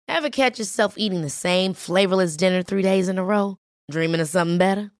Ever catch yourself eating the same flavorless dinner 3 days in a row? Dreaming of something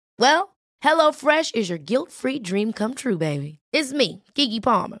better? Well, HelloFresh is your guilt-free dream come true, baby. It's me, Keke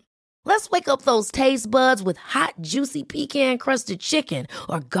Palmer. Let's wake up those taste buds with hot, juicy pecan-crusted chicken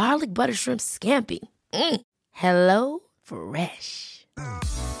or garlic butter shrimp scampi. Hello Fresh.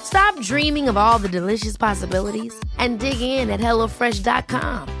 Stop dreaming of all the delicious possibilities and dig in at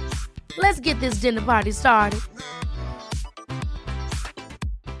HelloFresh.com. Let's get this dinner party started.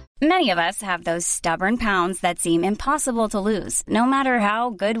 Many of us have those stubborn pounds that seem impossible to lose, no matter how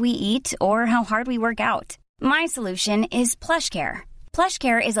good we eat or how hard we work out. My solution is PlushCare.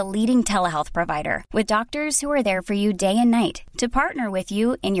 PlushCare is a leading telehealth provider with doctors who are there for you day and night to partner with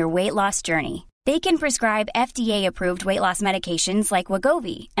you in your weight loss journey. They can prescribe FDA-approved weight loss medications like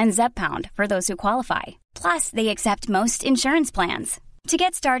Wegovy and Zepbound for those who qualify. Plus, they accept most insurance plans. To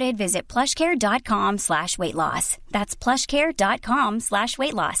get started, visit plushcare.com/weightloss. That's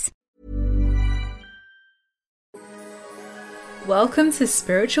plushcare.com/weightloss. Welcome to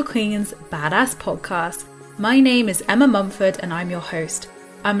Spiritual Queen's Badass Podcast. My name is Emma Mumford and I'm your host.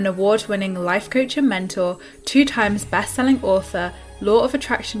 I'm an award-winning life coach and mentor, 2 times best-selling author, Law of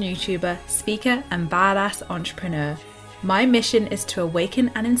Attraction YouTuber, speaker, and badass entrepreneur. My mission is to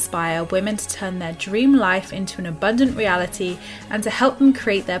awaken and inspire women to turn their dream life into an abundant reality and to help them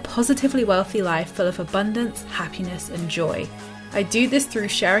create their positively wealthy life full of abundance, happiness, and joy. I do this through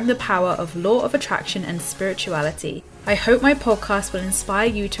sharing the power of law of attraction and spirituality. I hope my podcast will inspire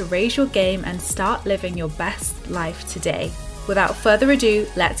you to raise your game and start living your best life today. Without further ado,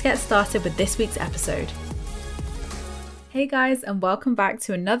 let's get started with this week's episode. Hey guys, and welcome back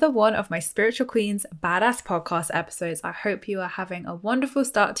to another one of my Spiritual Queens Badass Podcast episodes. I hope you are having a wonderful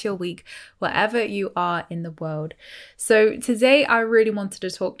start to your week wherever you are in the world. So today I really wanted to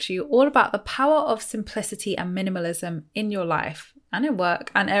talk to you all about the power of simplicity and minimalism in your life and in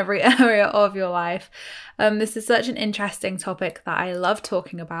work and every area of your life. This is such an interesting topic that I love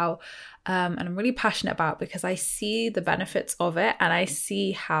talking about. And I'm really passionate about because I see the benefits of it and I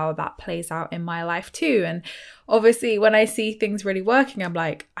see how that plays out in my life too. And obviously when I see things really working, I'm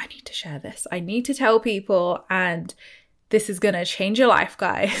like, I need to share this. I need to tell people, and this is going to change your life,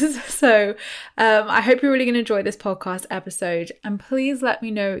 guys. So I hope you're really going to enjoy this podcast episode. And please let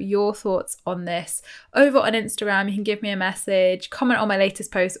me know your thoughts on this over on Instagram. You can give me a message, comment on my latest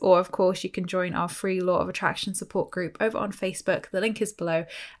post, or of course you can join our free Law of Attraction support group over on Facebook. The link is below,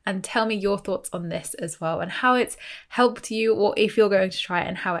 and tell me your thoughts on this as well and how it's helped you, or if you're going to try it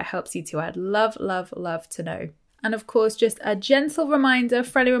and how it helps you too. I'd love, love, love to know. And of course, just a gentle reminder,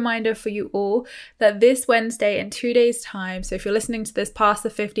 friendly reminder for you all that this Wednesday in 2 days' time, so if you're listening to this past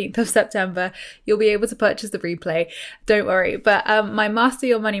the 15th of September, you'll be able to purchase the replay. Don't worry. But my Master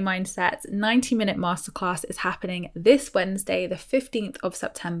Your Money Mindset 90-minute masterclass is happening this Wednesday, the 15th of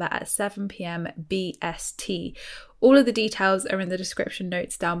September at 7 p.m. BST. All of the details are in the description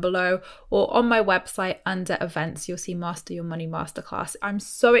notes down below or on my website under events. You'll see Master Your Money Masterclass. I'm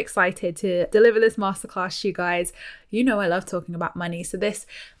so excited to deliver this masterclass to you guys. You know I love talking about money. So this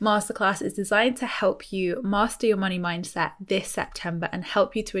masterclass is designed to help you master your money mindset this September and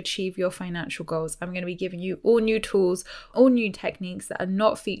help you to achieve your financial goals. I'm going to be giving you all new tools, all new techniques that are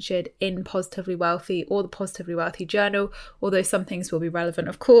not featured in Positively Wealthy or the Positively Wealthy Journal, although some things will be relevant,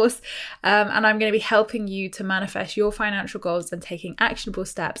 of course. And I'm going to be helping you to manifest your financial goals and taking actionable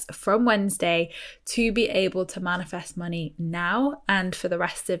steps from Wednesday to be able to manifest money now and for the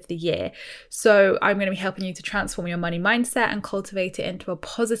rest of the year. So I'm going to be helping you to transform your money mindset and cultivate it into a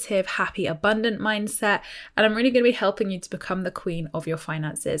positive, happy, abundant mindset. And I'm really going to be helping you to become the queen of your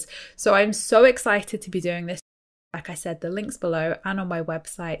finances. So I'm so excited to be doing this. Like I said, the link's below and on my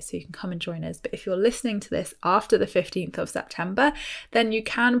website, so you can come and join us. But if you're listening to this after the 15th of September, then you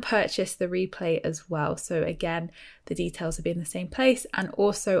can purchase the replay as well. So again, the details will be in the same place and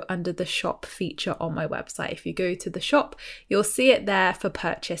also under the shop feature on my website. If you go to the shop, you'll see it there for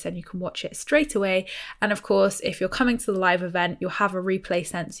purchase and you can watch it straight away. And of course, if you're coming to the live event, you'll have a replay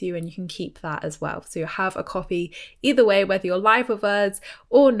sent to you and you can keep that as well. So you'll have a copy either way, whether you're live with us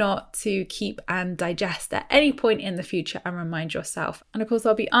or not, to keep and digest at any point in the future and remind yourself. And of course,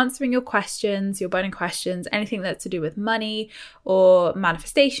 I'll be answering your questions, your burning questions, anything that's to do with money or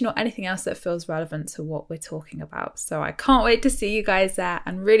manifestation or anything else that feels relevant to what we're talking about. So I can't wait to see you guys there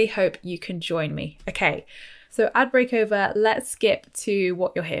and really hope you can join me. Okay, so ad break over, let's skip to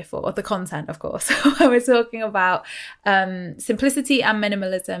what you're here for, the content, of course. We're talking about simplicity and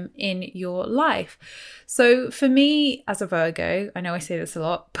minimalism in your life. So for me, as a Virgo, I know I say this a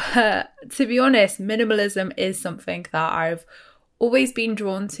lot, but to be honest, minimalism is something that I've always been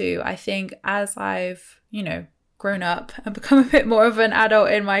drawn to. I think as I've, grown up and become a bit more of an adult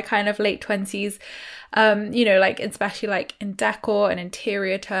in my kind of late 20s. You know, like especially like in decor and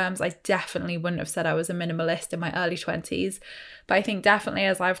interior terms, I definitely wouldn't have said I was a minimalist in my early 20s. But I think definitely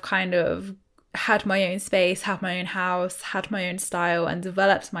as I've kind of had my own space, had my own house, had my own style, and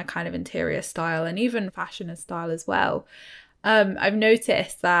developed my kind of interior style and even fashion and style as well, I've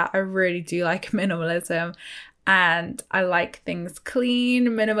noticed that I really do like minimalism. And I like things clean,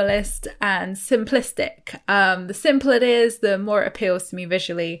 minimalist, and simplistic. The simpler it is, the more it appeals to me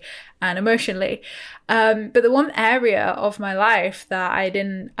visually and emotionally. But the one area of my life that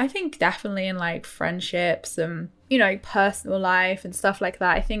I think definitely in like friendships and, you know, like personal life and stuff like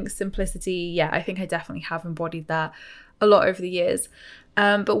that, I think simplicity, yeah, I think I definitely have embodied that a lot over the years.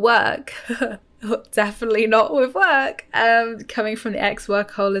 But work, definitely not with work. Coming from the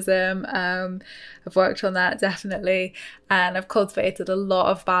ex-workaholism, I've worked on that definitely, and I've cultivated a lot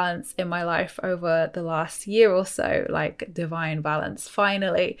of balance in my life over the last year or so, like divine balance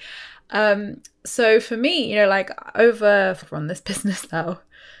finally. So for me, you know, like I've run this business now.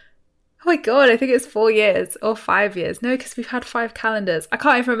 Oh my God, I think it's 4 years or 5 years. No, because we've had 5 calendars. I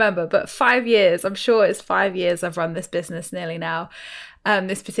can't even remember, but 5 years. I'm sure it's 5 years I've run this business nearly now.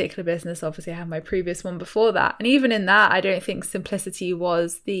 This particular business, obviously I had my previous one before that. And even in that, I don't think simplicity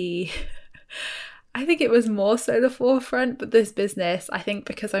was I think it was more so the forefront. But this business, I think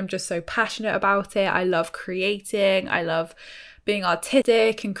because I'm just so passionate about it, I love creating, I love being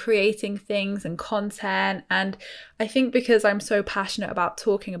artistic and creating things and content. And I think because I'm so passionate about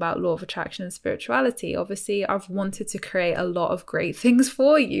talking about law of attraction and spirituality, obviously I've wanted to create a lot of great things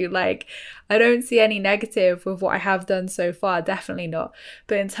for you. Like, I don't see any negative with what I have done so far, definitely not.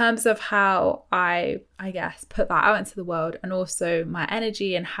 But in terms of how I guess put that out into the world, and also my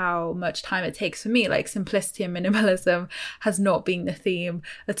energy and how much time it takes for me, like simplicity and minimalism has not been the theme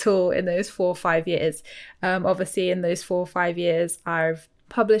at all in those 4 or 5 years. Obviously in those 4 or 5 years I've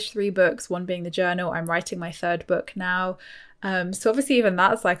published 3 books, one being the journal. I'm writing my 3rd book now. So obviously even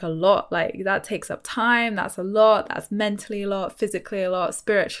that's like a lot, like that takes up time, that's a lot, that's mentally a lot, physically a lot,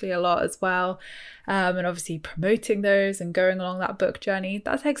 spiritually a lot as well. And obviously promoting those and going along that book journey,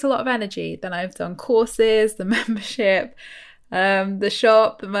 that takes a lot of energy. Then I've done courses, the membership, the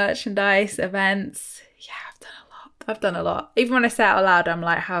shop, the merchandise, events. Yeah, I've done a lot. Even when I say it out loud, I'm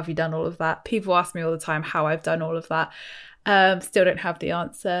like, how have you done all of that? People ask me all the time how I've done all of that. Still don't have the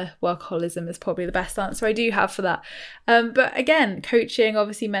answer. Workaholism is probably the best answer I do have for that. But again, coaching,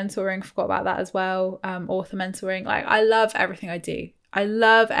 obviously mentoring, forgot about that as well. Author mentoring, like I love everything I do. I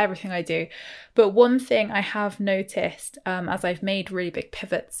love everything I do. But one thing I have noticed as I've made really big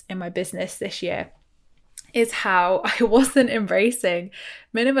pivots in my business this year is how I wasn't embracing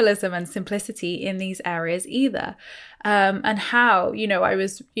minimalism and simplicity in these areas either. And how, you know, I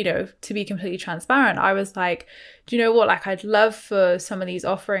was, you know, to be completely transparent, I was like, do you know what? Like, I'd love for some of these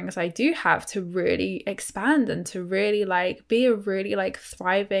offerings I do have to really expand and to really like be a really like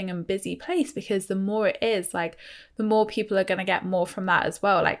thriving and busy place, because the more it is, like, the more people are going to get more from that as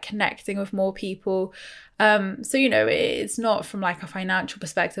well, like connecting with more people. So, you know, it's not from like a financial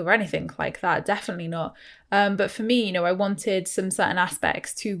perspective or anything like that, definitely not. But for me, you know, I wanted some certain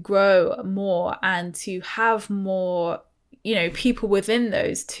aspects to grow more and to have more, you know, people within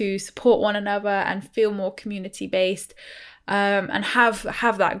those to support one another and feel more community based, and have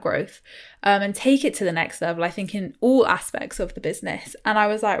that growth, and take it to the next level, I think, in all aspects of the business. And I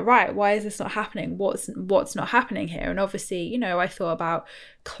was like, right, why is this not happening? What's not happening here? And obviously, you know, I thought about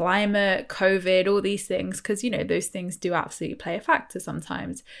climate, COVID, all these things, because, you know, those things do absolutely play a factor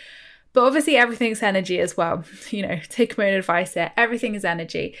sometimes. But obviously everything's energy as well. You know, take my own advice here. Everything is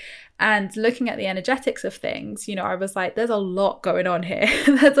energy. And looking at the energetics of things, you know, I was like, there's a lot going on here.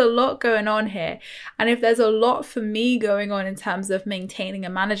 There's a lot going on here. And if there's a lot for me going on in terms of maintaining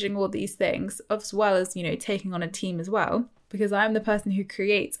and managing all these things, as well as, you know, taking on a team as well, because I'm the person who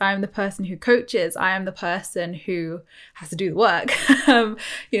creates, I'm the person who coaches, I am the person who has to do the work.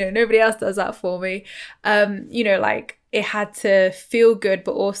 You know, nobody else does that for me. You know, like, it had to feel good,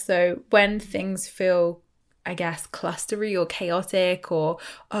 but also when things feel, I guess, clustery or chaotic or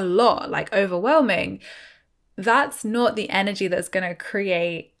a lot, like overwhelming, that's not the energy that's going to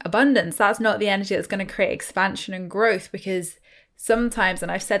create abundance. That's not the energy that's going to create expansion and growth, because sometimes, and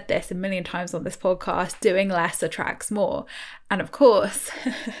I've said this a million times on this podcast, doing less attracts more. And of course,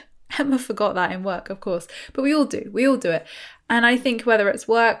 Emma forgot that in work, of course, but we all do it. And I think whether it's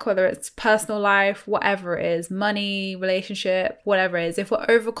work, whether it's personal life, whatever it is, money, relationship, whatever it is, if we're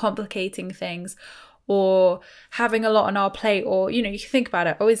overcomplicating things or having a lot on our plate, or, you know, you can think about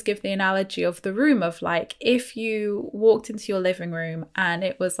it, always give the analogy of the room of like, if you walked into your living room and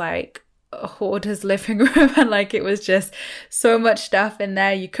it was like a hoarder's living room and like it was just so much stuff in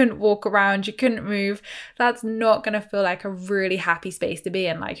there, you couldn't walk around, you couldn't move, that's not going to feel like a really happy space to be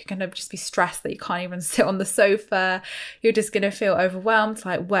in. Like, you're going to just be stressed that you can't even sit on the sofa. You're just going to feel overwhelmed,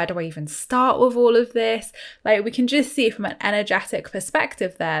 like, where do I even start with all of this? Like, we can just see from an energetic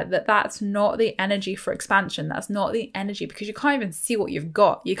perspective there that that's not the energy for expansion. That's not the energy, because you can't even see what you've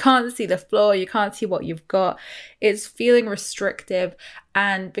got. You can't see the floor, you can't see what you've got. It's feeling restrictive.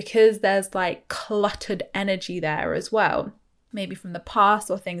 And because there's like cluttered energy there as well, maybe from the past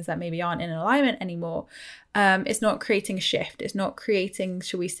or things that maybe aren't in alignment anymore, it's not creating a shift. It's not creating,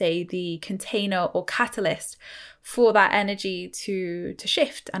 shall we say, the container or catalyst for that energy to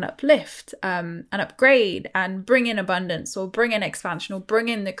shift and uplift and upgrade and bring in abundance or bring in expansion or bring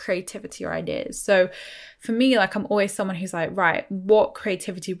in the creativity or ideas. So for me, like, I'm always someone who's like, right, what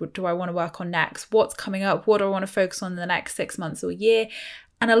creativity do I want to work on next? What's coming up? What do I want to focus on in the next 6 months or year?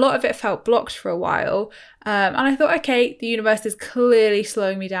 And a lot of it felt blocked for a while. And I thought, okay, the universe is clearly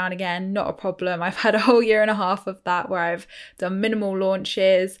slowing me down again. Not a problem. I've had a whole year and a half of that where I've done minimal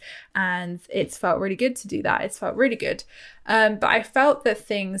launches, and it's felt really good to do that. It's felt really good. But I felt that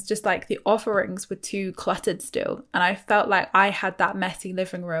things, just like the offerings, were too cluttered still. And I felt like I had that messy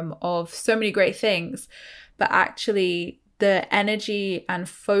living room of so many great things, but actually the energy and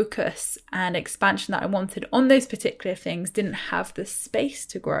focus and expansion that I wanted on those particular things didn't have the space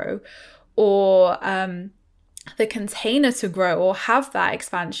to grow, or the container to grow or have that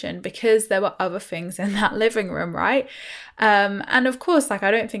expansion, because there were other things in that living room, right? And of course, like,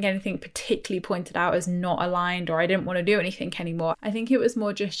 I don't think anything particularly pointed out as not aligned or I didn't want to do anything anymore. I think it was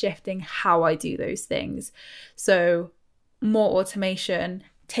more just shifting how I do those things. So more automation,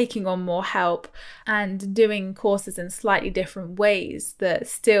 taking on more help, and doing courses in slightly different ways that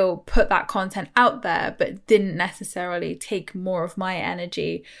still put that content out there, but didn't necessarily take more of my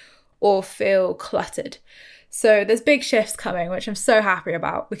energy or feel cluttered. So there's big shifts coming, which I'm so happy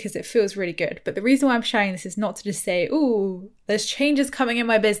about because it feels really good. But the reason why I'm sharing this is not to just say, ooh, there's changes coming in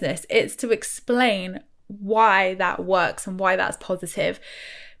my business. It's to explain why that works and why that's positive.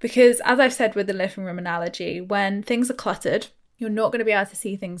 Because as I've said with the living room analogy, when things are cluttered, you're not going to be able to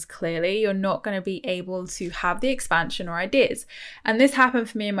see things clearly. You're not going to be able to have the expansion or ideas. And this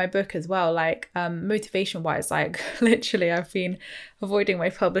happened for me in my book as well, like motivation wise, like literally I've been avoiding my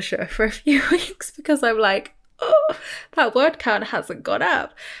publisher for a few weeks because I'm like, oh, that word count hasn't gone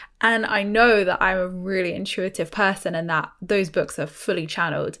up. And I know that I'm a really intuitive person and that those books are fully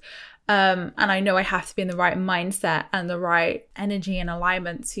channeled. And I know I have to be in the right mindset and the right energy and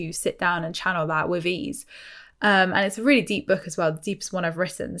alignment to sit down and channel that with ease. And it's a really deep book as well, the deepest one I've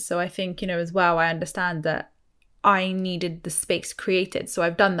written. So I think, as well, I understand that I needed the space created. So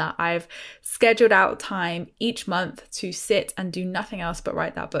I've done that. I've scheduled out time each month to sit and do nothing else but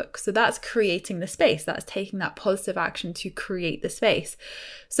write that book. So that's creating the space. That's taking that positive action to create the space.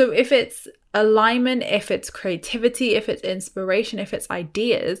 So if it's alignment, if it's creativity, if it's inspiration, if it's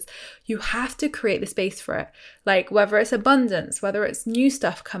ideas, you have to create the space for it. Like whether it's abundance, whether it's new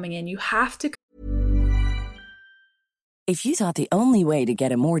stuff coming in, you have to. If you thought the only way to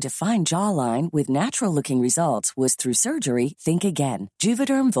get a more defined jawline with natural-looking results was through surgery, think again.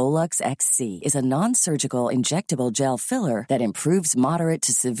 Juvederm Volux XC is a non-surgical injectable gel filler that improves moderate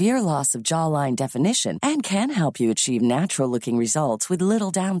to severe loss of jawline definition and can help you achieve natural-looking results with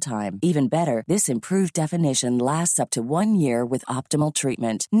little downtime. Even better, this improved definition lasts up to 1 year with optimal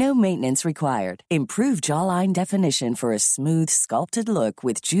treatment. No maintenance required. Improve jawline definition for a smooth, sculpted look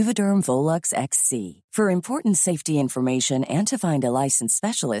with Juvederm Volux XC. For important safety information and to find a licensed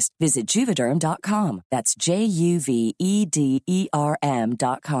specialist, visit Juvederm.com. That's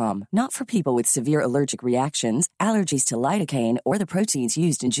JUVEDERM.com. Not for people with severe allergic reactions, allergies to lidocaine, or the proteins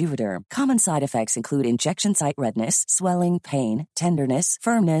used in Juvederm. Common side effects include injection site redness, swelling, pain, tenderness,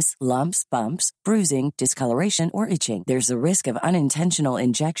 firmness, lumps, bumps, bruising, discoloration, or itching. There's a risk of unintentional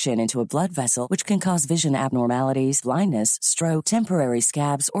injection into a blood vessel, which can cause vision abnormalities, blindness, stroke, temporary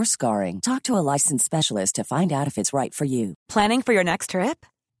scabs, or scarring. Talk to a licensed specialist to find out if it's right for you. Planning for your next trip?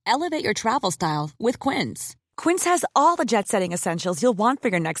 Elevate your travel style with Quince. Quince has all the jet-setting essentials you'll want for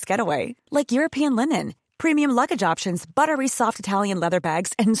your next getaway, like European linen, premium luggage options, buttery soft Italian leather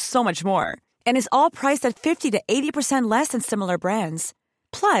bags, and so much more. And is all priced at 50 to 80% less than similar brands.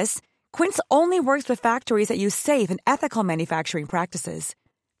 Plus, Quince only works with factories that use safe and ethical manufacturing practices.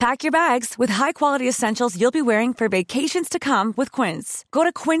 Pack your bags with high-quality essentials you'll be wearing for vacations to come with Quince. Go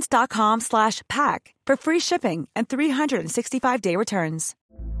to quince.com/pack for free shipping and 365-day returns.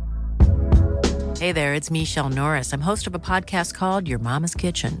 Hey there, it's Michelle Norris. I'm host of a podcast called Your Mama's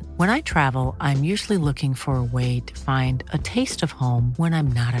Kitchen. When I travel, I'm usually looking for a way to find a taste of home when I'm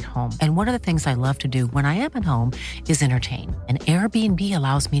not at home. And one of the things I love to do when I am at home is entertain. And Airbnb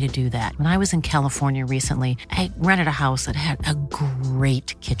allows me to do that. When I was in California recently, I rented a house that had a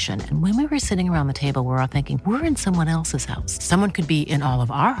great kitchen. And when we were sitting around the table, we're all thinking, we're in someone else's house. Someone could be in all of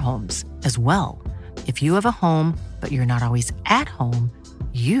our homes as well. If you have a home, but you're not always at home,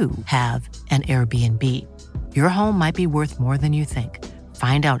 you have an Airbnb. Your home might be worth more than you think.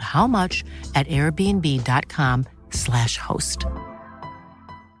 Find out how much at airbnb.com/host.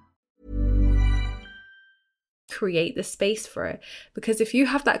 Create the space for it, because if you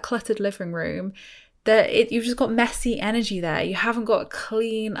have that cluttered living room, you've just got messy energy there. You haven't got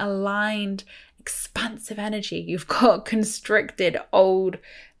clean, aligned, expansive energy. You've got constricted, old,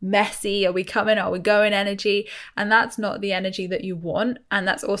 messy, are we coming, are we going energy, and that's not the energy that you want. And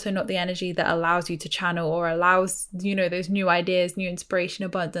that's also not the energy that allows you to channel or allows, those new ideas, new inspiration,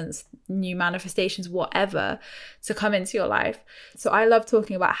 abundance, new manifestations, whatever, to come into your life. So I love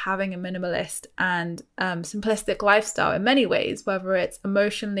talking about having a minimalist and simplistic lifestyle in many ways, whether it's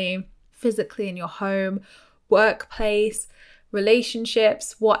emotionally, physically, in your home, workplace,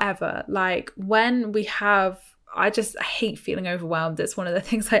 relationships, whatever. Like when we have, I hate feeling overwhelmed. It's one of the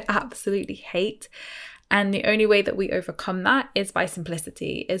things I absolutely hate. And the only way that we overcome that is by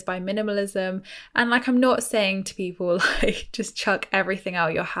simplicity, is by minimalism. And like, I'm not saying to people, like, just chuck everything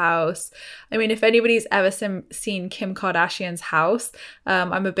out your house. I mean, if anybody's ever seen Kim Kardashian's house,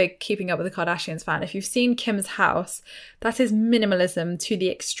 I'm a big Keeping Up with the Kardashians fan. If you've seen Kim's house, that is minimalism to the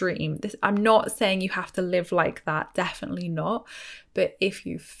extreme. I'm not saying you have to live like that, definitely not. But if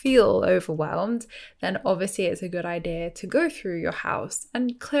you feel overwhelmed, then obviously it's a good idea to go through your house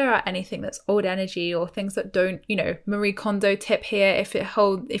and clear out anything that's old energy or things that don't, Marie Kondo tip here, if you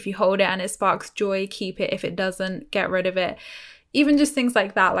hold it and it sparks joy, keep it. If it doesn't, get rid of it. Even just things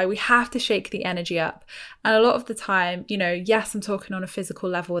like that, like we have to shake the energy up. And a lot of the time, yes, I'm talking on a physical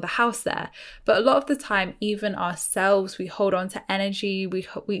level with a house there, but a lot of the time, even ourselves, we hold on to energy.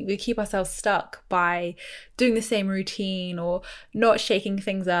 We keep ourselves stuck by doing the same routine or not shaking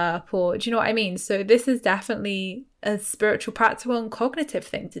things up, or do you know what I mean? So this is definitely a spiritual, practical, and cognitive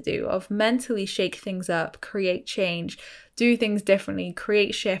thing to do, of mentally shake things up, create change, do things differently,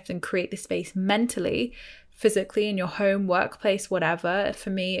 create shift, and create the space mentally, physically, in your home, workplace, whatever. For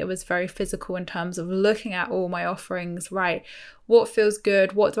me, it was very physical in terms of looking at all my offerings, right? What feels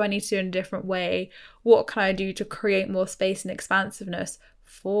good? What do I need to do in a different way? What can I do to create more space and expansiveness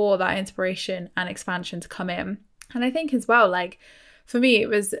for that inspiration and expansion to come in? And I think as well, like, for me, it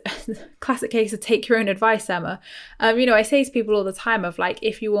was a classic case of take your own advice, Emma. I say to people all the time of like,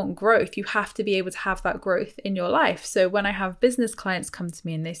 if you want growth, you have to be able to have that growth in your life. So when I have business clients come to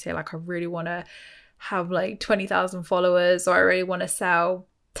me and they say like, I really want to have like 20,000 followers, or I really want to sell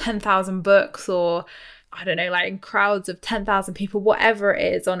 10,000 books, or I don't know, like crowds of 10,000 people, whatever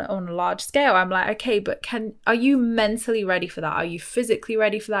it is on a large scale. I'm like, okay, but are you mentally ready for that? Are you physically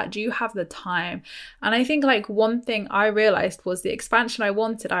ready for that? Do you have the time? And I think like one thing I realized was the expansion I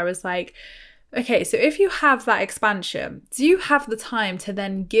wanted. I was like, okay, so if you have that expansion, do you have the time to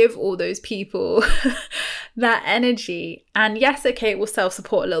then give all those people that energy? And yes, okay, it will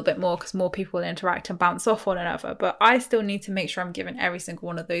self-support a little bit more because more people will interact and bounce off one another, but I still need to make sure I'm giving every single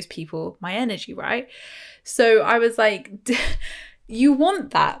one of those people my energy, right? So I was like, you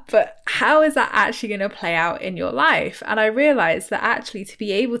want that, but how is that actually going to play out in your life? And I realized that actually to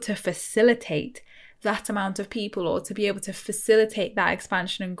be able to facilitate that amount of people, or to be able to facilitate that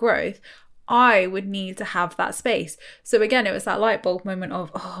expansion and growth, I would need to have that space. So again, it was that light bulb moment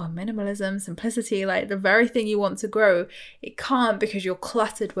of, minimalism, simplicity, like the very thing you want to grow, it can't, because you're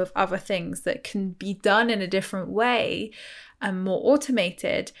cluttered with other things that can be done in a different way and more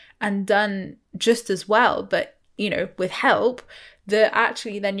automated and done just as well, but with help, that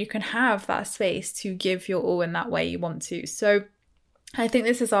actually then you can have that space to give your all in that way you want to. So I think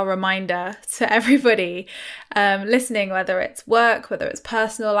this is our reminder to everybody listening, whether it's work, whether it's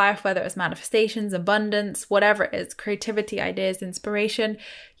personal life, whether it's manifestations, abundance, whatever it is, creativity, ideas, inspiration,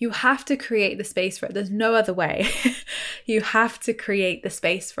 you have to create the space for it. There's no other way. You have to create the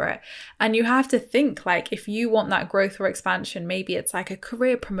space for it. And you have to think like, if you want that growth or expansion, maybe it's like a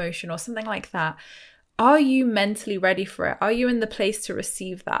career promotion or something like that. Are you mentally ready for it? Are you in the place to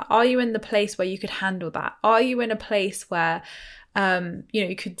receive that? Are you in the place where you could handle that? Are you in a place where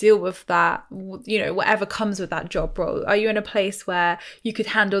You could deal with that, whatever comes with that job role. Are you in a place where you could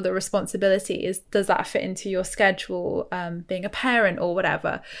handle the responsibilities? Does that fit into your schedule, being a parent or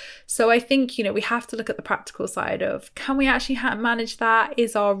whatever? So I think, we have to look at the practical side of, can we actually manage that?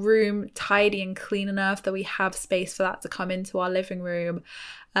 Is our room tidy and clean enough that we have space for that to come into our living room?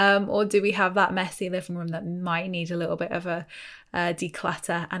 Or do we have that messy living room that might need a little bit of a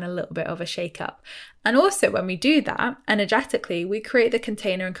declutter and a little bit of a shake up? And also, when we do that energetically, we create the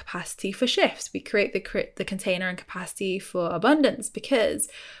container and capacity for shifts. We create the container and capacity for abundance, because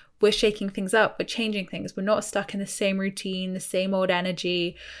we're shaking things up, we're changing things, we're not stuck in the same routine, the same old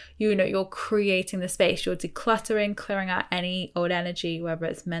energy. You're creating the space, you're decluttering, clearing out any old energy, whether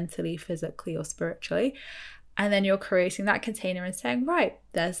it's mentally, physically, or spiritually. And then you're creating that container and saying, right,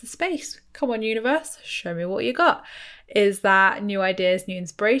 there's the space. Come on, universe, show me what you got. Is that new ideas, new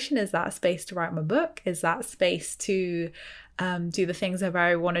inspiration? Is that space to write my book? Is that space to do the things I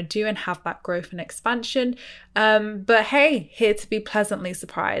very want to do and have that growth and expansion? But hey, here to be pleasantly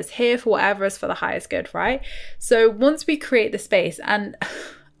surprised, here for whatever is for the highest good, right? So once we create the space, and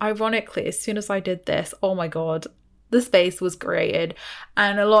ironically, as soon as I did this, oh my God, the space was created,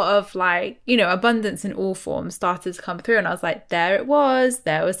 and a lot of abundance in all forms started to come through. And I was like, there was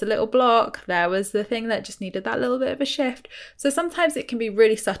the little block, there was the thing that just needed that little bit of a shift. So sometimes it can be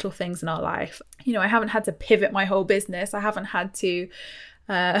really subtle things in our life. I haven't had to pivot my whole business. I haven't had to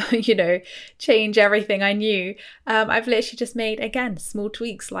change everything I knew. I've literally just made, again, small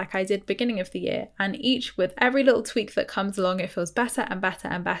tweaks like I did beginning of the year, and with every little tweak that comes along, it feels better and better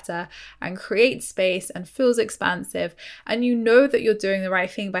and better, and creates space and feels expansive. And that you're doing the right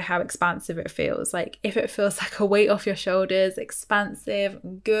thing by how expansive it feels. Like if it feels like a weight off your shoulders,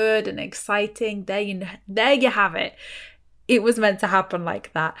 expansive, good and exciting, there you have it. It was meant to happen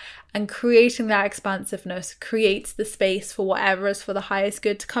like that. And creating that expansiveness creates the space for whatever is for the highest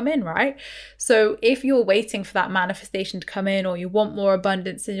good to come in, right? So if you're waiting for that manifestation to come in, or you want more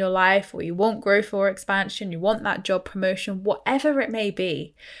abundance in your life, or you want growth or expansion, you want that job promotion, whatever it may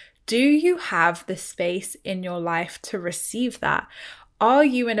be, do you have the space in your life to receive that? Are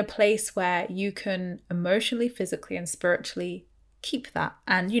you in a place where you can emotionally, physically, and spiritually keep that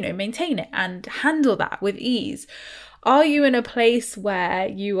and, maintain it and handle that with ease? Are you in a place where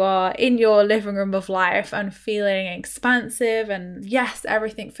you are in your living room of life and feeling expansive, and yes,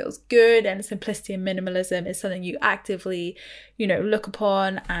 everything feels good, and simplicity and minimalism is something you actively, look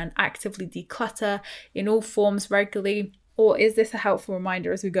upon and actively declutter in all forms regularly? Or is this a helpful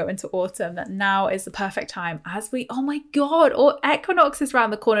reminder as we go into autumn that now is the perfect time oh my God, or equinox is around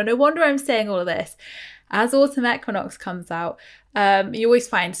the corner. No wonder I'm saying all of this. As autumn equinox comes out, you always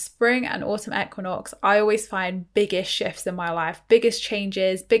find spring and autumn equinox. I always find biggest shifts in my life, biggest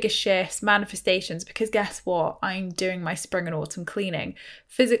changes, biggest shifts, manifestations, because guess what? I'm doing my spring and autumn cleaning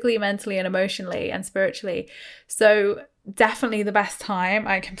physically, mentally, and emotionally and spiritually. So definitely the best time.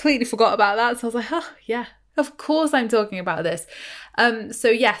 I completely forgot about that. So I was like, oh yeah, of course I'm talking about this. So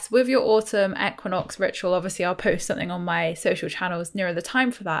yes, with your autumn equinox ritual, obviously I'll post something on my social channels nearer the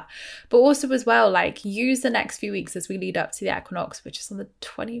time for that. But also as well, use the next few weeks as we lead up to the equinox, which is on the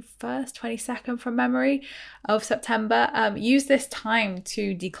 21st, 22nd from memory of September. Use this time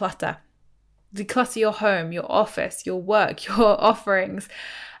to declutter. Declutter your home, your office, your work, your offerings.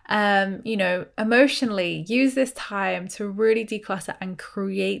 Emotionally, use this time to really declutter and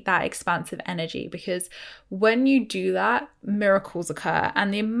create that expansive energy, because when you do that, miracles occur.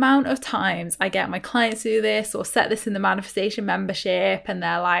 And the amount of times I get my clients do this or set this in the manifestation membership, and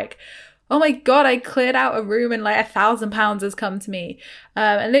they're like, oh my God, I cleared out a room and £1,000 has come to me.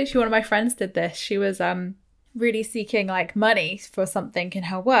 And literally one of my friends did this. She was really seeking money for something in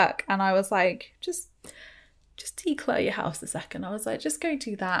her work. And I was like, just declutter your house a second. I was like, just go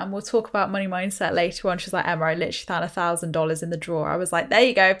do that, and we'll talk about money mindset later on. She's like, Emma, I literally found $1,000 in the drawer. I was like, there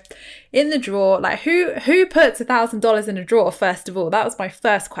you go, in the drawer. Who puts $1,000 in a drawer? First of all, that was my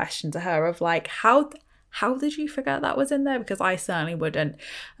first question to her of how did you figure out that was in there? Because I certainly wouldn't.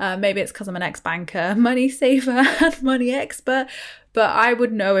 Maybe it's because I'm an ex-banker, money saver, and money expert. But I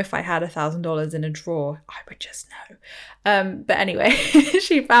would know if I had $1,000 in a drawer. I would just know. But anyway,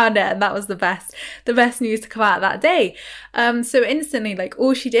 she found it, and that was the best news to come out that day. So instantly,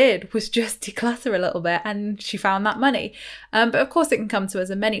 all she did was just declutter a little bit, and she found that money. But of course, it can come to us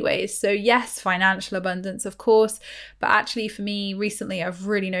in many ways. So yes, financial abundance, of course. But actually, for me, recently, I've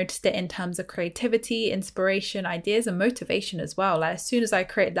really noticed it in terms of creativity, inspiration, ideas, and motivation as well. As soon as I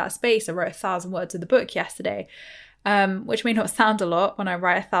created that space, I wrote 1,000 words of the book yesterday. Which may not sound a lot when I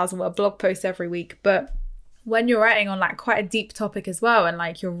write 1,000-word blog post every week, but when you're writing on like quite a deep topic as well, and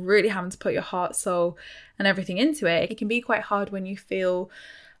like you're really having to put your heart, soul and everything into it, it can be quite hard when you feel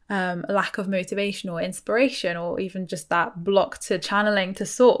a lack of motivation or inspiration, or even just that block to channeling to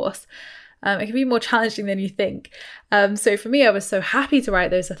source. It can be more challenging than you think. So for me, I was so happy to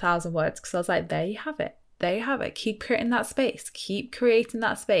write those 1,000 words, because I was like, there you have it. There you have it. Keep creating that space. Keep creating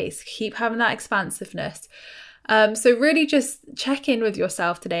that space. Keep having that expansiveness. So really just check in with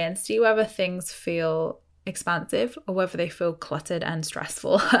yourself today and see whether things feel expansive or whether they feel cluttered and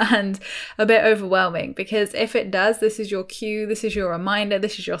stressful and a bit overwhelming. Because if it does, this is your cue, this is your reminder,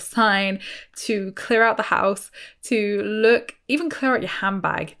 this is your sign to clear out the house, to look, even clear out your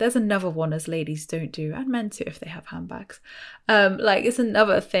handbag. There's another one as ladies don't do, and men too if they have handbags. Like it's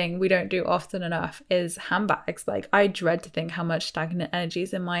another thing we don't do often enough is handbags. Like I dread to think how much stagnant energy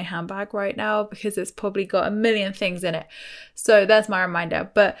is in my handbag right now, because it's probably got a million things in it. So there's my reminder.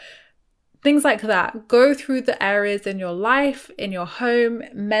 But things like that, go through the areas in your life, in your home,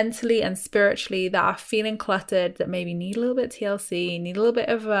 mentally and spiritually, that are feeling cluttered, that maybe need a little bit of TLC, need a little bit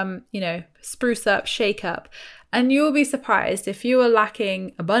of, spruce up, shake up. And you'll be surprised if you are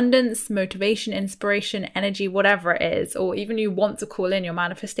lacking abundance, motivation, inspiration, energy, whatever it is, or even you want to call in your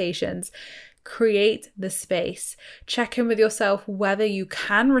manifestations. Create the space. Check in with yourself whether you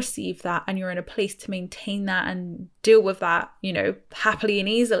can receive that and you're in a place to maintain that and deal with that, happily and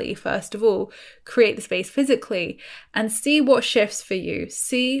easily. First of all, create the space physically and see what shifts for you.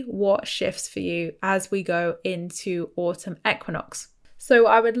 See what shifts for you as we go into autumn equinox. So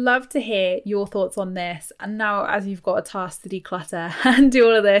I would love to hear your thoughts on this. And now, as you've got a task to declutter and do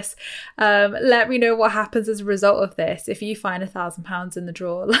all of this, let me know what happens as a result of this. If you find £1,000 in the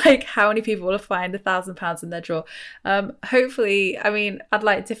drawer, like how many people will find £1,000 in their drawer? Hopefully, I'd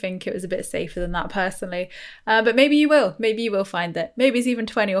like to think it was a bit safer than that personally. But maybe you will. Maybe you will find it. Maybe it's even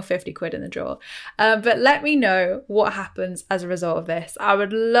 20 or 50 quid in the drawer. But let me know what happens as a result of this. I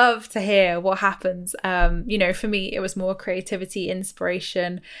would love to hear what happens. For me, it was more creativity, inspiration,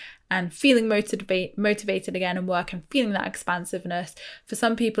 and feeling motivated again in work and feeling that expansiveness. For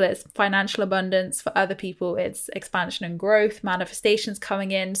some people, it's financial abundance. For other people, it's expansion and growth, manifestations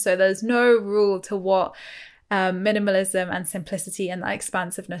coming in. So there's no rule to what minimalism and simplicity and that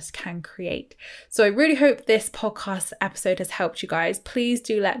expansiveness can create. So I really hope this podcast episode has helped you guys. Please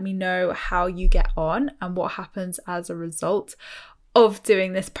do let me know how you get on and what happens as a result of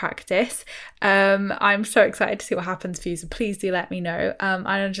doing this practice. I'm so excited to see what happens for you, so please do let me know.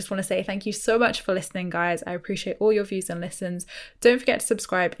 I just want to say thank you so much for listening, guys. I appreciate all your views and listens. Don't forget to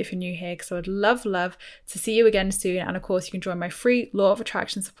subscribe if you're new here, because I would love to see you again soon. And of course, you can join my free Law of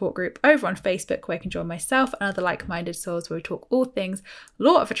Attraction support group over on Facebook, where you can join myself and other like-minded souls, where we talk all things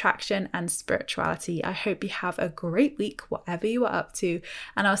Law of Attraction and spirituality. I hope you have a great week, whatever you are up to,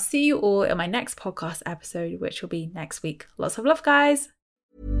 and I'll see you all in my next podcast episode, which will be next week. Lots of love, guys.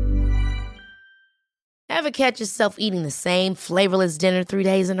 Ever catch yourself eating the same flavorless dinner 3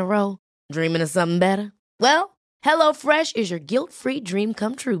 days in a row? Dreaming of something better? Well, HelloFresh is your guilt-free dream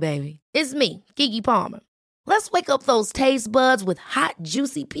come true, baby. It's me, Keke Palmer. Let's wake up those taste buds with hot,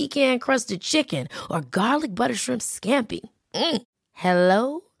 juicy pecan-crusted chicken or garlic butter shrimp scampi.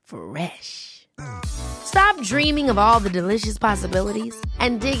 HelloFresh. Stop dreaming of all the delicious possibilities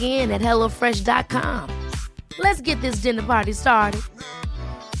and dig in at HelloFresh.com. Let's get this dinner party started.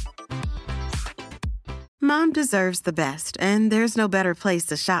 Mom deserves the best, and there's no better place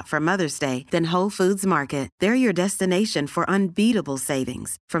to shop for Mother's Day than Whole Foods Market. They're your destination for unbeatable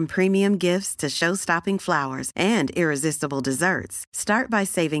savings, from premium gifts to show-stopping flowers and irresistible desserts. Start by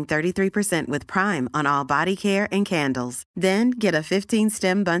saving 33% with Prime on all body care and candles. Then get a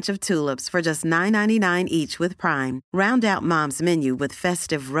 15-stem bunch of tulips for just $9.99 each with Prime. Round out Mom's menu with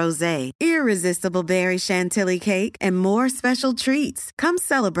festive rosé, irresistible berry chantilly cake, and more special treats. Come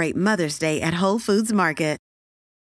celebrate Mother's Day at Whole Foods Market.